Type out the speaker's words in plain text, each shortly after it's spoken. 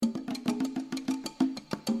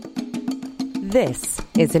This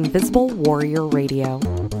is Invisible Warrior Radio,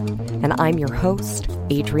 and I'm your host,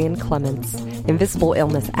 Adrienne Clements, invisible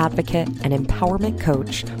illness advocate and empowerment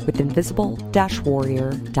coach with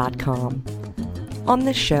invisible-warrior.com. On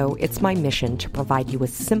this show, it's my mission to provide you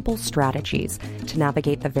with simple strategies to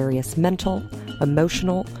navigate the various mental,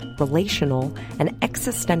 emotional, relational, and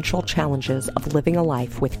existential challenges of living a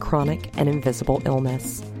life with chronic and invisible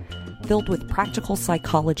illness. Filled with practical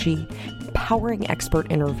psychology, empowering expert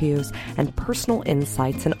interviews, and personal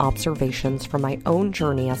insights and observations from my own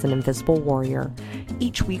journey as an invisible warrior,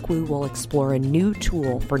 each week we will explore a new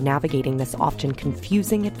tool for navigating this often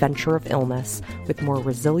confusing adventure of illness with more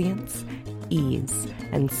resilience, ease,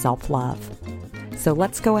 and self-love. So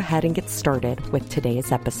let's go ahead and get started with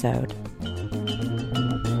today's episode.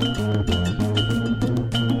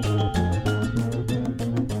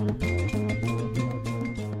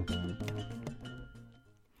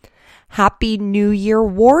 Happy New Year,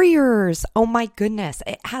 warriors! Oh my goodness,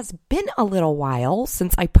 it has been a little while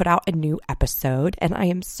since I put out a new episode, and I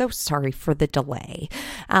am so sorry for the delay,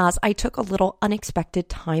 as I took a little unexpected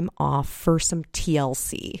time off for some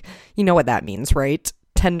TLC. You know what that means, right?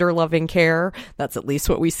 Tender loving care. That's at least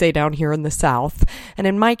what we say down here in the South. And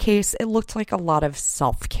in my case, it looked like a lot of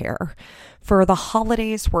self-care. For the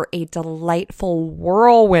holidays were a delightful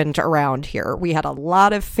whirlwind around here. We had a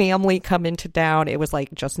lot of family come into town. It was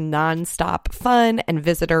like just nonstop fun and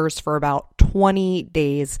visitors for about 20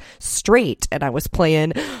 days straight. And I was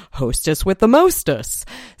playing hostess with the mostess.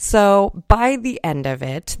 So by the end of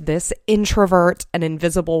it, this introvert and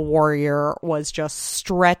invisible warrior was just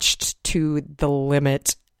stretched to the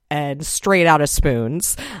limit and straight out of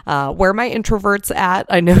spoons. Where my introvert's at,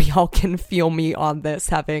 I know y'all can feel me on this.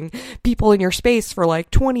 Having people in your space for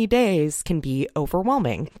like 20 days can be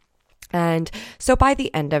overwhelming. And so by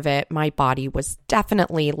the end of it, my body was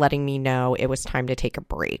definitely letting me know it was time to take a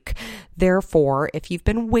break. Therefore, if you've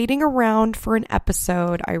been waiting around for an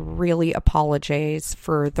episode, I really apologize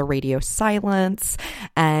for the radio silence.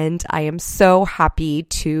 And I am so happy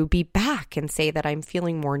to be back and say that I'm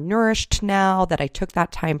feeling more nourished now that I took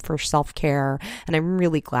that time for self-care. And I'm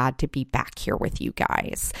really glad to be back here with you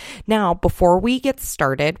guys. Now, before we get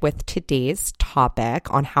started with today's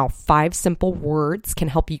topic on how 5 simple words can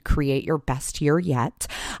help you create your best year yet,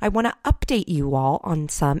 I want to update you all on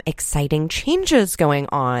some exciting changes going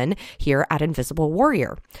on here at Invisible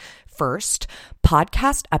Warrior. First,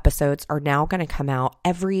 podcast episodes are now going to come out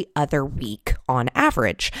every other week on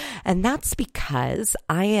average. And that's because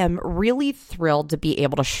I am really thrilled to be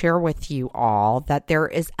able to share with you all that there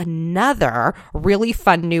is another really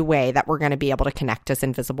fun new way that we're going to be able to connect as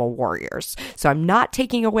Invisible Warriors. So I'm not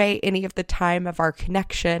taking away any of the time of our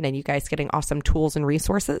connection and you guys getting awesome tools and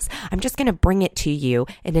resources. I'm just going to bring it to you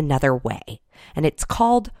in another way. And it's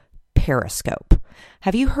called Periscope.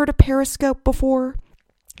 Have you heard of Periscope before?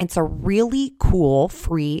 It's a really cool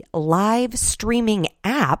free live streaming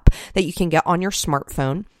app that you can get on your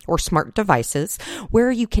smartphone or smart devices where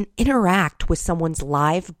you can interact with someone's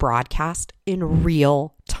live broadcast in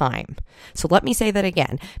real time. So let me say that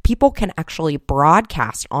again. People can actually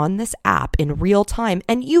broadcast on this app in real time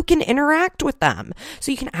and you can interact with them.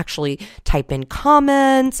 So you can actually type in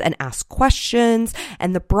comments and ask questions,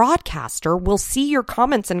 and the broadcaster will see your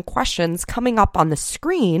comments and questions coming up on the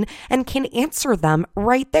screen and can answer them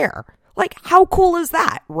right there. Like, how cool is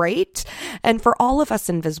that, right? And for all of us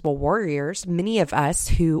invisible warriors, many of us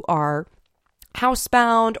who are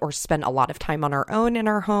housebound or spend a lot of time on our own in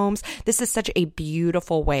our homes, this is such a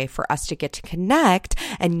beautiful way for us to get to connect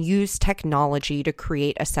and use technology to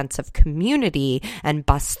create a sense of community and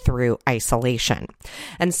bust through isolation.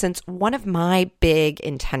 And since one of my big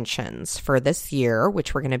intentions for this year,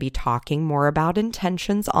 which we're going to be talking more about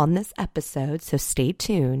intentions on this episode, so stay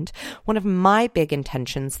tuned, one of my big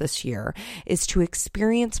intentions this year is to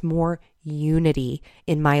experience more unity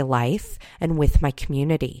in my life and with my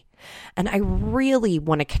community. And I really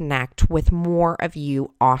want to connect with more of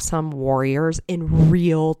you awesome warriors in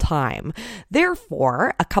real time.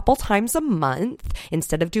 Therefore, a couple times a month,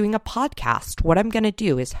 instead of doing a podcast, what I'm going to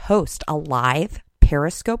do is host a live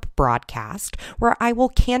Periscope broadcast where I will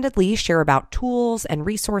candidly share about tools and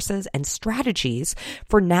resources and strategies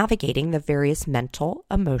for navigating the various mental,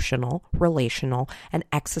 emotional, relational, and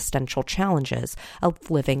existential challenges of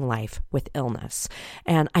living life with illness.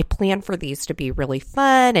 And I plan for these to be really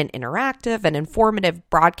fun and interactive and informative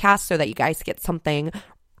broadcasts so that you guys get something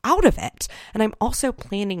out of it. And I'm also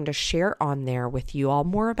planning to share on there with you all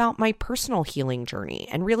more about my personal healing journey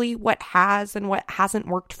and really what has and what hasn't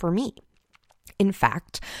worked for me. In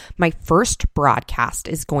fact, my first broadcast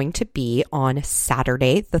is going to be on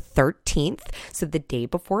Saturday, the 13th, so the day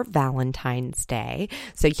before Valentine's Day.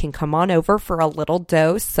 So you can come on over for a little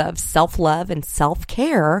dose of self-love and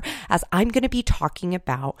self-care, as I'm going to be talking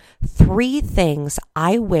about 3 things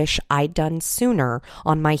I wish I'd done sooner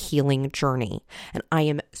on my healing journey. And I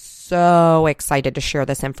am so excited to share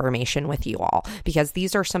this information with you all, because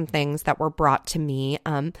these are some things that were brought to me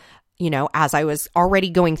as I was already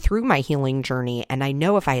going through my healing journey. And I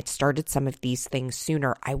know if I had started some of these things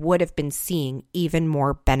sooner, I would have been seeing even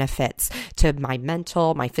more benefits to my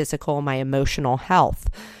mental, my physical, my emotional health.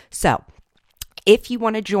 So if you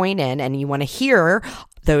want to join in and you want to hear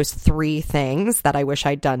those 3 things that I wish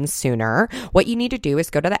I'd done sooner, what you need to do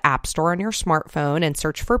is go to the App Store on your smartphone and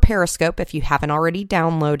search for Periscope if you haven't already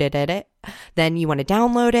downloaded it. Then you want to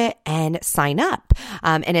download it and sign up.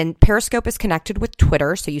 And then Periscope is connected with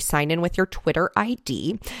Twitter, so you sign in with your Twitter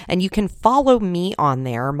ID, and you can follow me on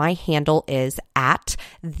there. My handle is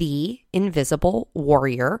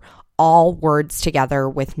 @TheInvisibleWarrior, all words together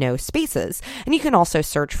with no spaces. And you can also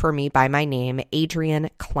search for me by my name,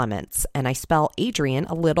 Adrienne Clements, and I spell Adrienne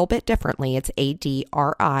a little bit differently. It's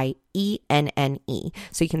ADRIENNE.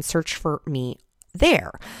 So you can search for me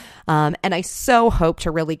there. And I so hope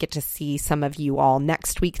to really get to see some of you all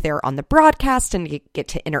next week there on the broadcast and get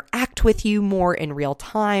to interact with you more in real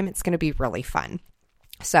time. It's going to be really fun.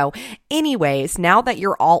 So anyways, now that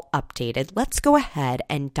you're all updated, let's go ahead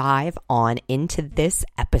and dive on into this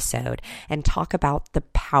episode and talk about the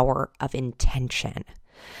power of intention.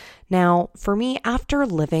 Now, for me, after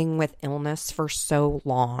living with illness for so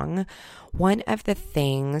long, one of the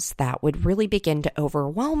things that would really begin to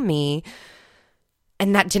overwhelm me,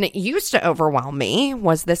 and that didn't used to overwhelm me,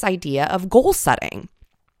 was this idea of goal setting.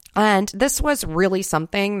 And this was really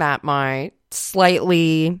something that my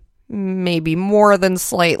maybe more than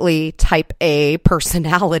slightly type A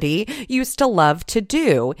personality used to love to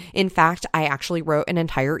do. In fact, I actually wrote an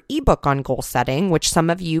entire ebook on goal setting, which some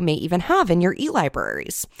of you may even have in your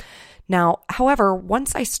e-libraries. Now, however,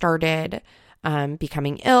 once I started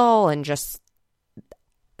becoming ill and just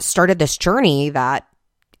started this journey that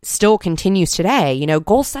still continues today,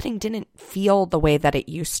 goal setting didn't feel the way that it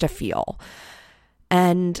used to feel.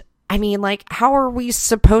 And I mean, how are we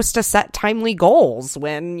supposed to set timely goals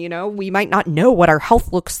when, we might not know what our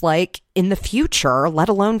health looks like in the future, let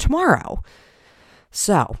alone tomorrow?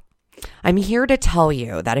 So I'm here to tell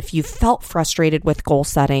you that if you felt frustrated with goal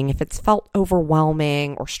setting, if it's felt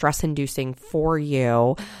overwhelming or stress-inducing for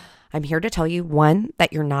you, I'm here to tell you, 1,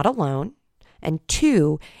 that you're not alone, and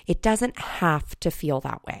 2, it doesn't have to feel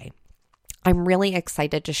that way. I'm really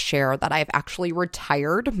excited to share that I've actually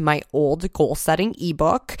retired my old goal-setting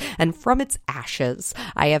ebook, and from its ashes,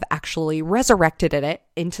 I have actually resurrected it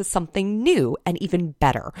into something new and even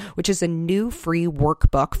better, which is a new free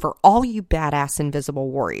workbook for all you badass invisible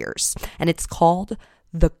warriors. And it's called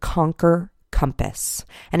The Conquer Compass.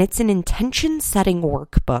 And it's an intention-setting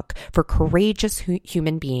workbook for courageous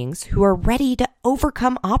human beings who are ready to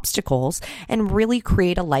overcome obstacles and really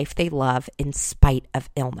create a life they love in spite of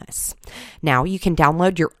illness. Now, you can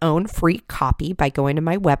download your own free copy by going to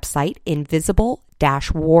my website,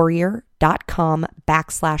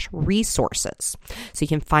 invisible-warrior.com/resources. So you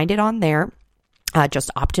can find it on there.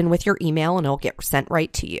 Just opt in with your email and it'll get sent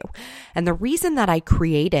right to you. And the reason that I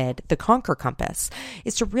created the Conquer Compass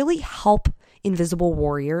is to really help invisible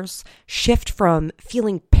warriors shift from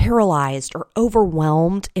feeling paralyzed or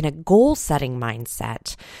overwhelmed in a goal-setting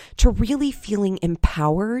mindset to really feeling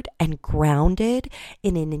empowered and grounded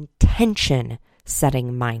in an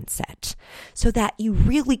intention-setting mindset, so that you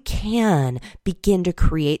really can begin to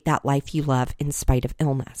create that life you love in spite of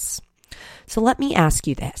illness. So let me ask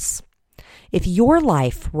you this. If your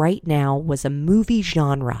life right now was a movie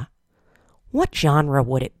genre, what genre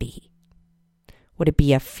would it be? Would it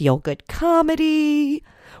be a feel-good comedy?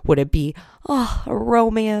 Would it be a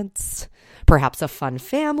romance? Perhaps a fun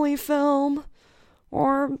family film?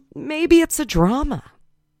 Or maybe it's a drama.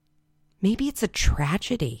 Maybe it's a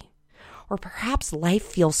tragedy. Or perhaps life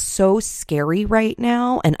feels so scary right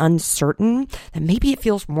now and uncertain that maybe it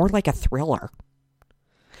feels more like a thriller.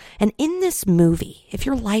 And in this movie, if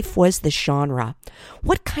your life was this genre,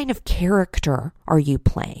 what kind of character are you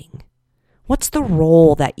playing? What's the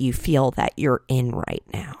role that you feel that you're in right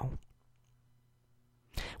now?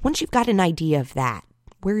 Once you've got an idea of that,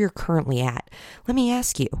 where you're currently at, let me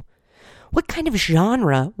ask you, what kind of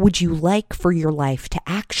genre would you like for your life to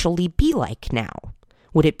actually be like now?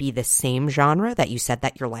 Would it be the same genre that you said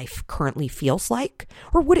that your life currently feels like?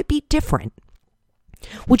 Or would it be different?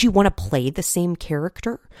 Would you want to play the same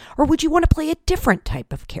character? Or would you want to play a different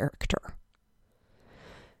type of character?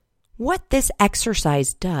 What this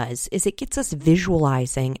exercise does is it gets us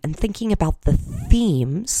visualizing and thinking about the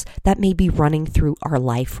themes that may be running through our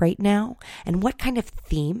life right now and what kind of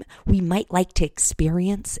theme we might like to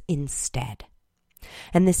experience instead.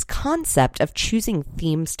 And this concept of choosing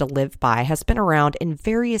themes to live by has been around in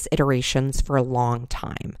various iterations for a long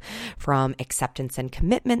time, from acceptance and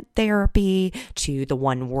commitment therapy to the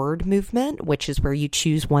one-word movement, which is where you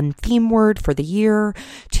choose one theme word for the year,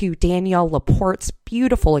 to Danielle LaPorte's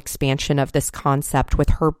beautiful expansion of this concept with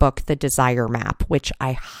her book, The Desire Map, which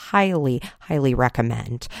I highly, highly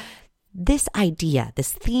recommend. This idea,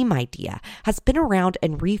 this theme idea, has been around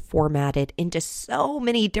and reformatted into so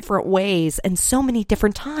many different ways and so many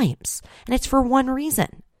different times. And it's for one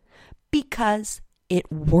reason, because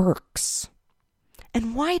it works.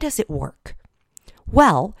 And why does it work?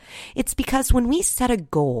 Well, it's because when we set a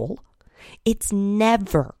goal, it's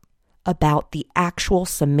never about the actual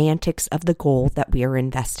semantics of the goal that we are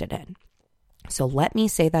invested in. So let me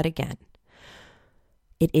say that again.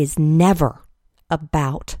 It is never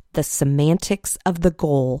about the semantics of the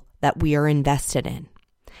goal that we are invested in.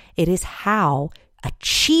 It is how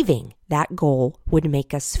achieving that goal would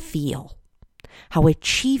make us feel, how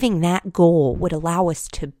achieving that goal would allow us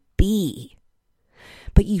to be.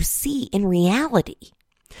 But you see, in reality,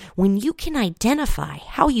 when you can identify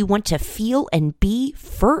how you want to feel and be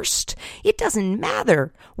first, it doesn't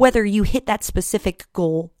matter whether you hit that specific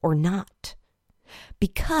goal or not.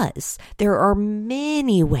 Because there are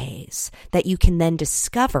many ways that you can then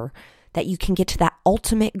discover that you can get to that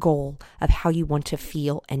ultimate goal of how you want to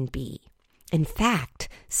feel and be. In fact,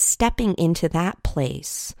 stepping into that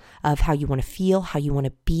place of how you want to feel, how you want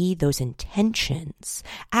to be, those intentions,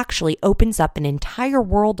 actually opens up an entire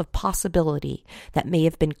world of possibility that may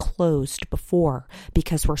have been closed before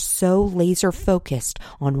because we're so laser focused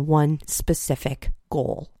on one specific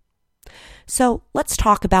goal. So let's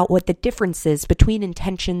talk about what the difference is between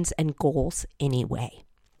intentions and goals anyway.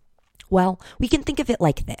 Well, we can think of it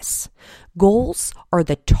like this. Goals are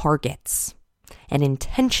the targets, and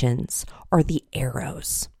intentions are the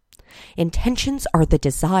arrows. Intentions are the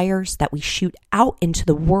desires that we shoot out into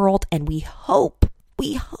the world, and we hope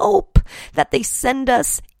that they send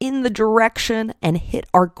us in the direction and hit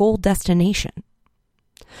our goal destination.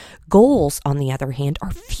 Goals, on the other hand,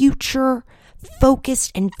 are future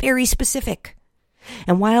focused and very specific.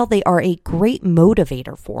 And while they are a great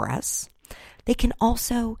motivator for us, they can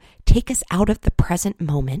also take us out of the present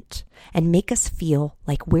moment and make us feel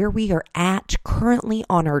like where we are at currently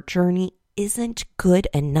on our journey isn't good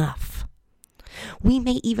enough. We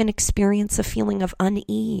may even experience a feeling of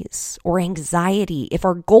unease or anxiety if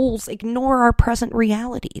our goals ignore our present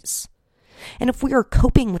realities. And if we are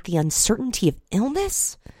coping with the uncertainty of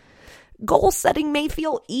illness, goal setting may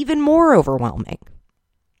feel even more overwhelming.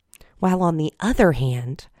 While on the other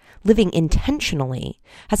hand, living intentionally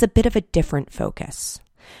has a bit of a different focus.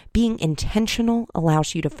 Being intentional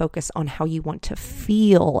allows you to focus on how you want to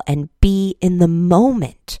feel and be in the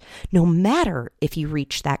moment, no matter if you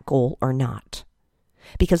reach that goal or not.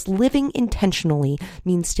 Because living intentionally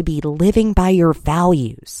means to be living by your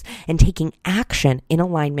values and taking action in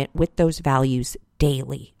alignment with those values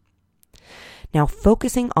daily. Now,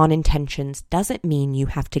 focusing on intentions doesn't mean you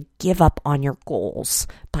have to give up on your goals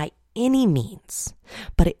by any means,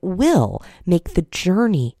 but it will make the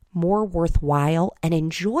journey more worthwhile and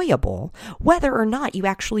enjoyable whether or not you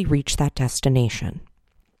actually reach that destination.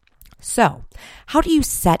 So, how do you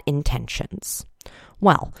set intentions?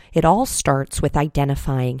 Well, it all starts with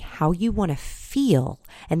identifying how you want to feel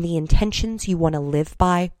and the intentions you want to live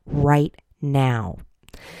by right now.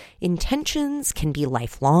 Intentions can be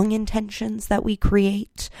lifelong intentions that we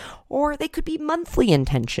create, or they could be monthly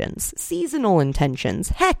intentions, seasonal intentions,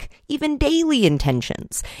 heck, even daily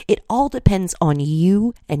intentions. It all depends on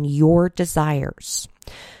you and your desires.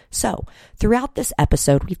 So, throughout this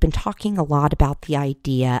episode, we've been talking a lot about the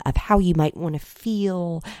idea of how you might want to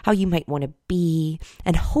feel, how you might want to be,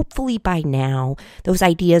 and hopefully by now, those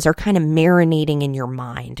ideas are kind of marinating in your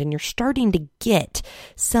mind, and you're starting to get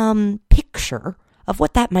some picture of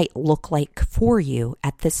what that might look like for you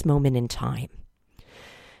at this moment in time.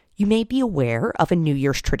 You may be aware of a New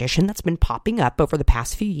Year's tradition that's been popping up over the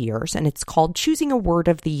past few years, and it's called choosing a word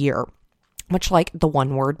of the year, much like the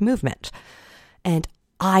one-word movement. And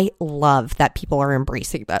I love that people are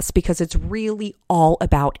embracing this because it's really all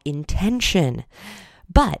about intention.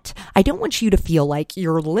 But I don't want you to feel like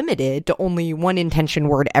you're limited to only one intention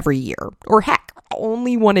word every year, or heck,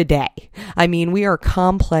 only one a day. I mean, we are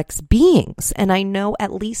complex beings, and I know,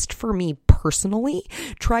 at least for me personally,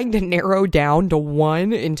 trying to narrow down to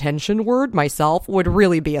one intention word myself would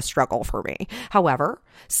really be a struggle for me. However,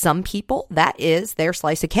 some people, that is their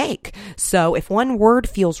slice of cake. So if one word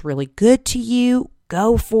feels really good to you,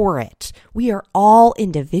 go for it. We are all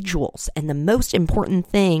individuals, and the most important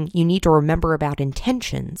thing you need to remember about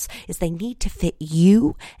intentions is they need to fit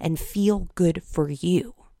you and feel good for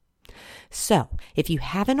you. So, if you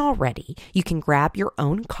haven't already, you can grab your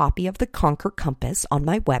own copy of the Conquer Compass on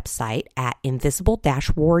my website at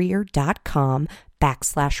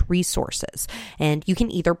invisible-warrior.com/resources. And you can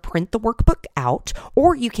either print the workbook out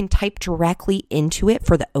or you can type directly into it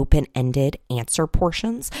for the open-ended answer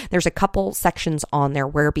portions. There's a couple sections on there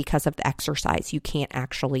where, because of the exercise, you can't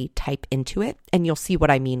actually type into it, and you'll see what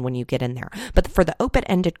I mean when you get in there. But for the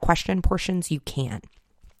open-ended question portions, you can.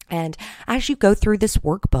 And as you go through this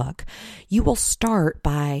workbook, you will start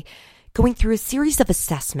by going through a series of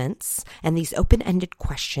assessments and these open-ended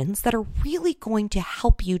questions that are really going to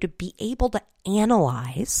help you to be able to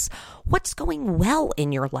analyze what's going well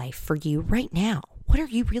in your life for you right now. What are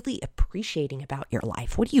you really appreciating about your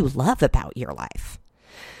life? What do you love about your life?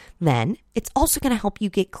 Then it's also going to help you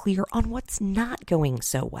get clear on what's not going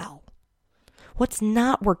so well. What's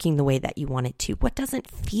not working the way that you want it to? What doesn't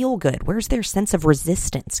feel good? Where's their sense of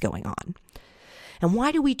resistance going on? And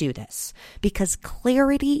why do we do this? Because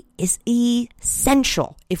clarity is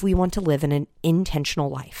essential if we want to live in an intentional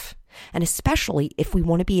life. And especially if we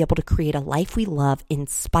want to be able to create a life we love in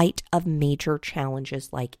spite of major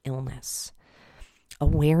challenges like illness.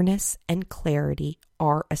 Awareness and clarity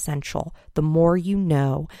are essential. The more you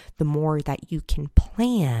know, the more that you can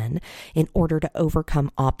plan in order to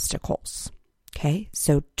overcome obstacles. Okay,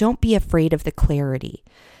 so don't be afraid of the clarity.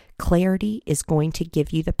 Clarity is going to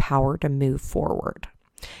give you the power to move forward.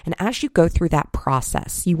 And as you go through that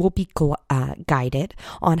process, you will be guided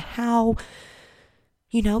on how,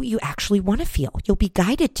 you actually want to feel. You'll be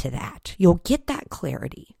guided to that. You'll get that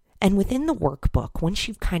clarity. And within the workbook, once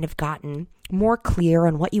you've kind of gotten more clear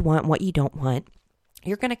on what you want and what you don't want,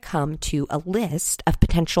 you're going to come to a list of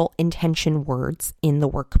potential intention words in the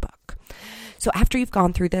workbook. So after you've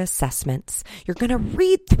gone through the assessments, you're going to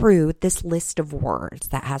read through this list of words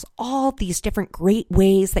that has all these different great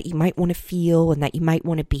ways that you might want to feel and that you might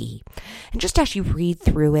want to be. And just as you read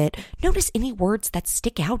through it, notice any words that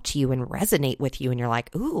stick out to you and resonate with you. And you're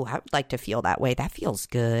like, ooh, I would like to feel that way. That feels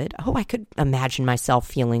good. Oh, I could imagine myself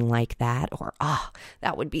feeling like that. Or,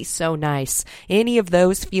 that would be so nice. Any of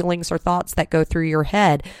those feelings or thoughts that go through your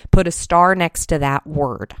head, put a star next to that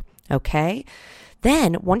word. Okay?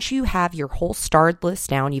 Then, once you have your whole starred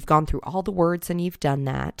list down, you've gone through all the words and you've done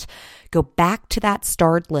that, go back to that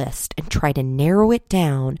starred list and try to narrow it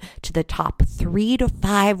down to the top 3 to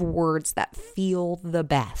 5 words that feel the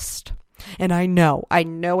best. And I know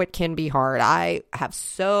it can be hard. I have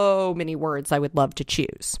so many words I would love to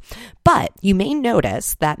choose. But you may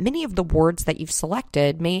notice that many of the words that you've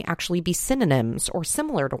selected may actually be synonyms or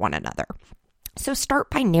similar to one another. So start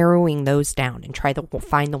by narrowing those down and try to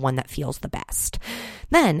find the one that feels the best.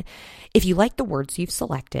 Then, if you like the words you've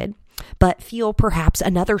selected, but feel perhaps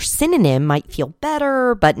another synonym might feel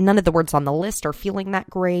better, but none of the words on the list are feeling that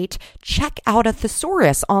great, check out a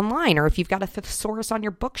thesaurus online, or if you've got a thesaurus on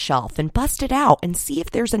your bookshelf, and bust it out and see if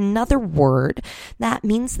there's another word that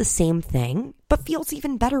means the same thing, but feels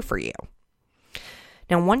even better for you.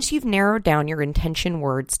 Now, once you've narrowed down your intention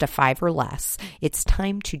words to 5 or less, it's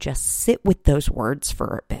time to just sit with those words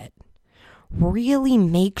for a bit. Really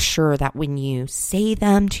make sure that when you say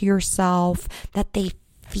them to yourself, that they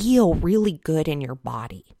feel really good in your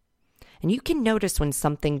body. And you can notice when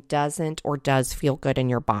something doesn't or does feel good in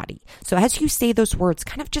your body. So as you say those words,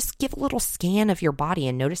 kind of just give a little scan of your body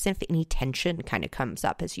and notice if any tension kind of comes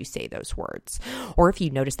up as you say those words. Or if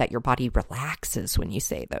you notice that your body relaxes when you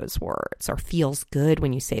say those words or feels good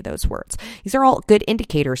when you say those words. These are all good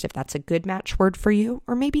indicators if that's a good match word for you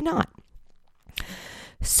or maybe not.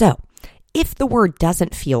 So if the word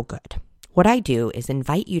doesn't feel good, what I do is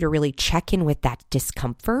invite you to really check in with that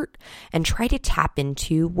discomfort and try to tap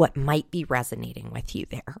into what might be resonating with you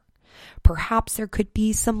there. Perhaps there could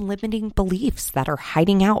be some limiting beliefs that are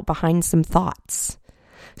hiding out behind some thoughts.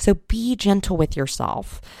 So be gentle with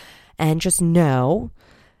yourself and just know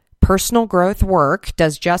personal growth work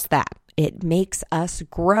does just that. It makes us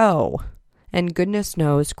grow. And goodness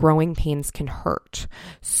knows growing pains can hurt.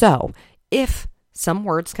 So if some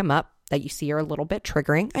words come up that you see are a little bit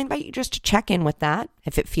triggering, I invite you just to check in with that.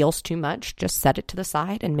 If it feels too much, just set it to the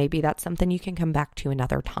side and maybe that's something you can come back to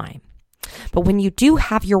another time. But when you do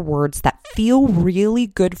have your words that feel really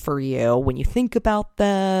good for you, when you think about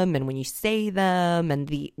them and when you say them, and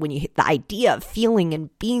the idea of feeling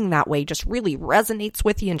and being that way just really resonates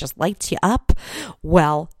with you and just lights you up,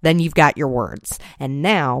 well, then you've got your words. And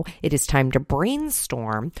now it is time to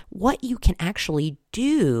brainstorm what you can actually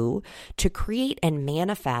do to create and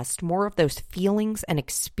manifest more of those feelings and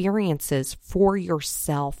experiences for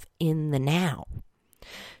yourself in the now.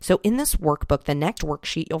 So in this workbook, the next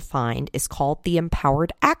worksheet you'll find is called the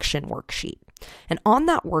Empowered Action Worksheet. And on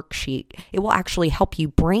that worksheet, it will actually help you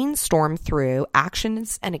brainstorm through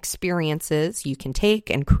actions and experiences you can take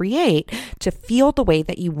and create to feel the way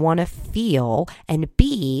that you want to feel and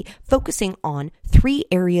be, focusing on 3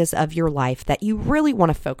 areas of your life that you really want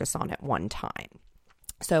to focus on at one time.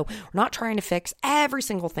 So we're not trying to fix every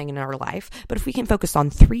single thing in our life, but if we can focus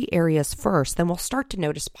on 3 areas first, then we'll start to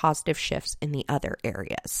notice positive shifts in the other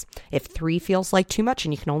areas. If 3 feels like too much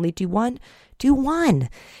and you can only do 1, do 1.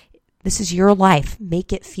 This is your life.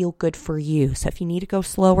 Make it feel good for you. So if you need to go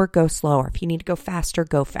slower, go slower. If you need to go faster,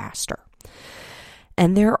 go faster.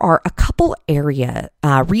 And there are a couple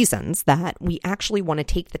reasons that we actually want to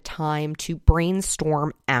take the time to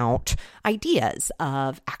brainstorm out ideas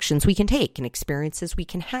of actions we can take and experiences we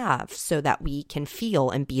can have so that we can feel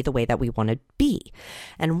and be the way that we want to be.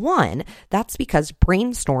 And one, that's because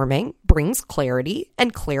brainstorming brings clarity,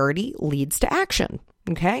 and clarity leads to action.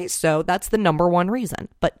 Okay, so that's the number 1 reason.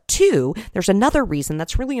 But 2, there's another reason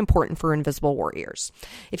that's really important for invisible warriors.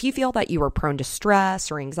 If you feel that you are prone to stress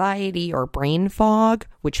or anxiety or brain fog,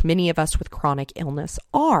 which many of us with chronic illness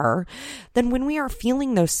are, then when we are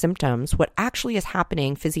feeling those symptoms, what actually is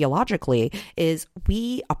happening physiologically is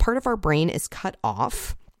a part of our brain is cut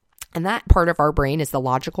off. And that part of our brain is the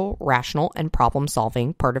logical, rational, and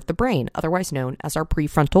problem-solving part of the brain, otherwise known as our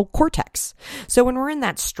prefrontal cortex. So when we're in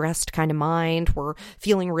that stressed kind of mind, we're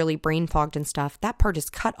feeling really brain fogged and stuff, that part is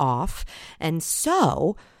cut off. And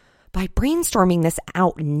so by brainstorming this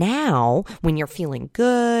out now, when you're feeling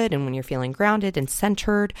good and when you're feeling grounded and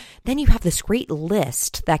centered, then you have this great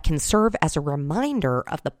list that can serve as a reminder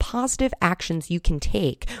of the positive actions you can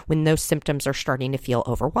take when those symptoms are starting to feel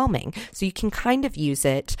overwhelming. So you can kind of use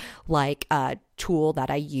it like a tool that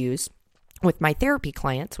I use with my therapy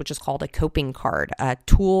clients, which is called a coping card, a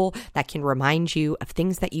tool that can remind you of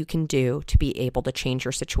things that you can do to be able to change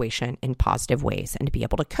your situation in positive ways and to be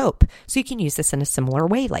able to cope. So you can use this in a similar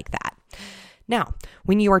way like that. Now,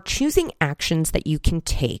 when you are choosing actions that you can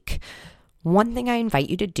take, one thing I invite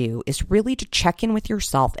you to do is really to check in with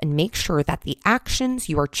yourself and make sure that the actions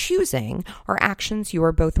you are choosing are actions you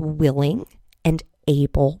are both willing and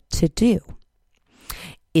able to do.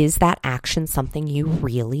 Is that action something you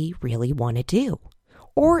really, really want to do?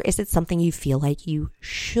 Or is it something you feel like you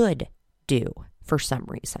should do for some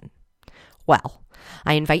reason? Well,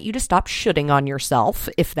 I invite you to stop shoulding on yourself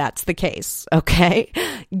if that's the case, okay?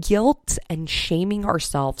 Guilt and shaming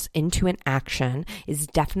ourselves into an action is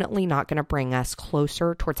definitely not going to bring us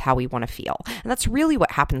closer towards how we want to feel. And that's really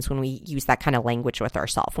what happens when we use that kind of language with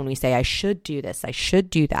ourselves. When we say, I should do this, I should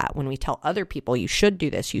do that. When we tell other people, you should do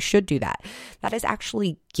this, you should do that. That is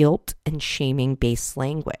actually guilt and shaming based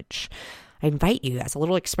language. I invite you as a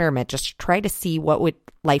little experiment, just to try to see what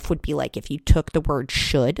life would be like if you took the word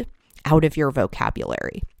should out of your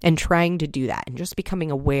vocabulary, and trying to do that and just becoming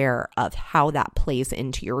aware of how that plays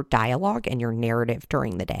into your dialogue and your narrative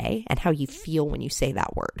during the day and how you feel when you say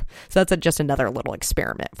that word. So that's just another little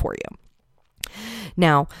experiment for you.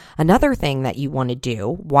 Now, another thing that you want to do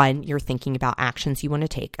when you're thinking about actions you want to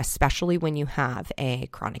take, especially when you have a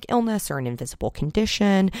chronic illness or an invisible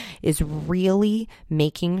condition, is really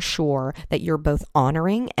making sure that you're both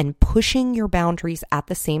honoring and pushing your boundaries at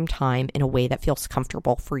the same time in a way that feels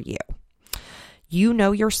comfortable for you. You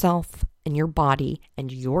know yourself and your body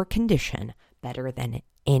and your condition better than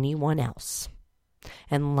anyone else.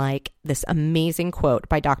 And like this amazing quote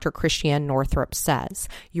by Dr. Christiane Northrup says,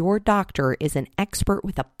 your doctor is an expert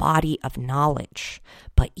with a body of knowledge,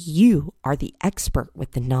 but you are the expert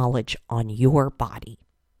with the knowledge on your body.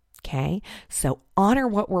 Okay, so honor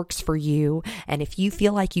what works for you. And if you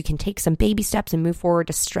feel like you can take some baby steps and move forward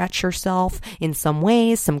to stretch yourself in some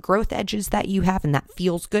ways, some growth edges that you have, and that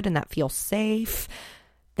feels good and that feels safe,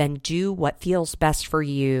 then do what feels best for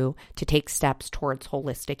you to take steps towards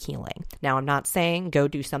holistic healing. Now, I'm not saying go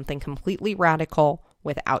do something completely radical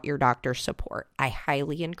without your doctor's support. I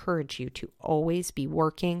highly encourage you to always be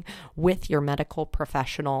working with your medical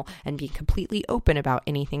professional and be completely open about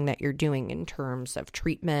anything that you're doing in terms of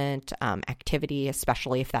treatment, activity,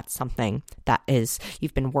 especially if that's something that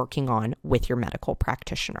you've been working on with your medical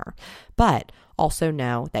practitioner. But also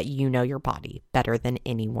know that you know your body better than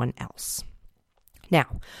anyone else.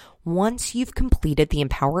 Now, once you've completed the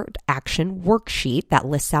Empowered Action worksheet that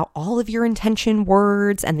lists out all of your intention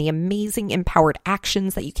words and the amazing empowered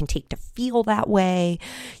actions that you can take to feel that way,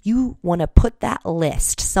 you want to put that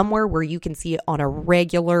list somewhere where you can see it on a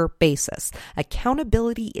regular basis.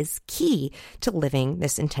 Accountability is key to living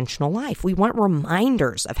this intentional life. We want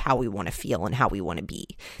reminders of how we want to feel and how we want to be.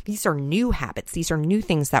 These are new habits. These are new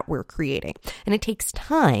things that we're creating. And it takes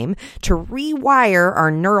time to rewire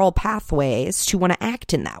our neural pathways to want to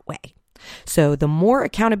act in that way. So the more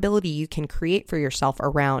accountability you can create for yourself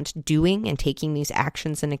around doing and taking these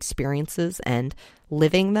actions and experiences and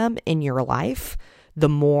living them in your life,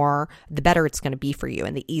 the better it's going to be for you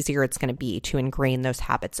and the easier it's going to be to ingrain those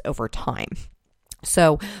habits over time.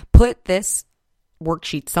 So put this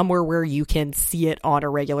worksheet somewhere where you can see it on a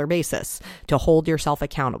regular basis to hold yourself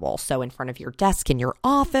accountable. So in front of your desk in your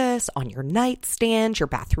office, on your nightstand, your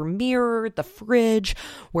bathroom mirror, the fridge,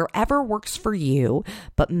 wherever works for you,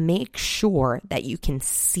 but make sure that you can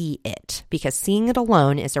see it, because seeing it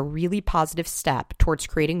alone is a really positive step towards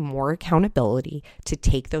creating more accountability to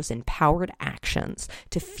take those empowered actions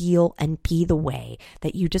to feel and be the way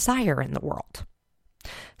that you desire in the world.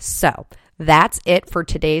 So that's it for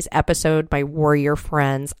today's episode, my warrior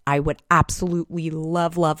friends. I would absolutely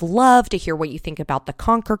love to hear what you think about the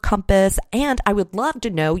Conquer Compass, and I would love to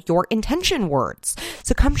know your intention words.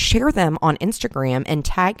 So come share them on Instagram and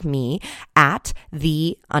tag me at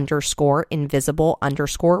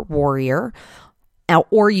 _invisible_warrior.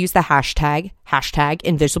 Or use the hashtag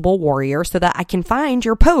Invisible Warrior so that I can find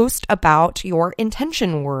your post about your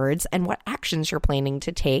intention words and what actions you're planning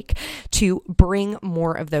to take to bring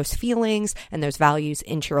more of those feelings and those values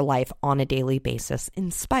into your life on a daily basis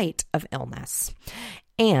in spite of illness.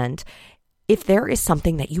 And if there is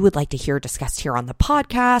something that you would like to hear discussed here on the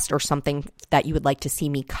podcast or something that you would like to see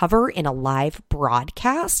me cover in a live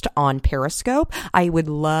broadcast on Periscope, I would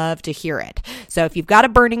love to hear it. So if you've got a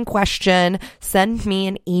burning question, send me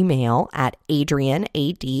an email at Adrienne,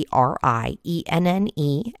 ADRIENNE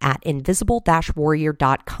at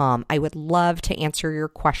invisible-warrior.com. I would love to answer your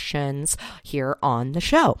questions here on the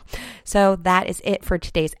show. So that is it for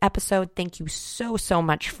today's episode. Thank you so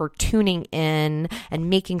much for tuning in and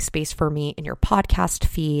making space for me in your podcast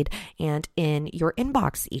feed and in your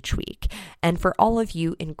inbox each week. And for all of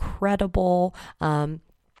you incredible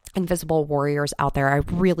invisible warriors out there, I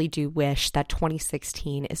really do wish that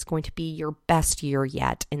 2016 is going to be your best year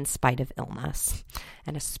yet in spite of illness.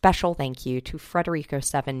 And a special thank you to Frederico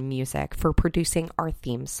 7 Music for producing our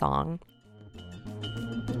theme song.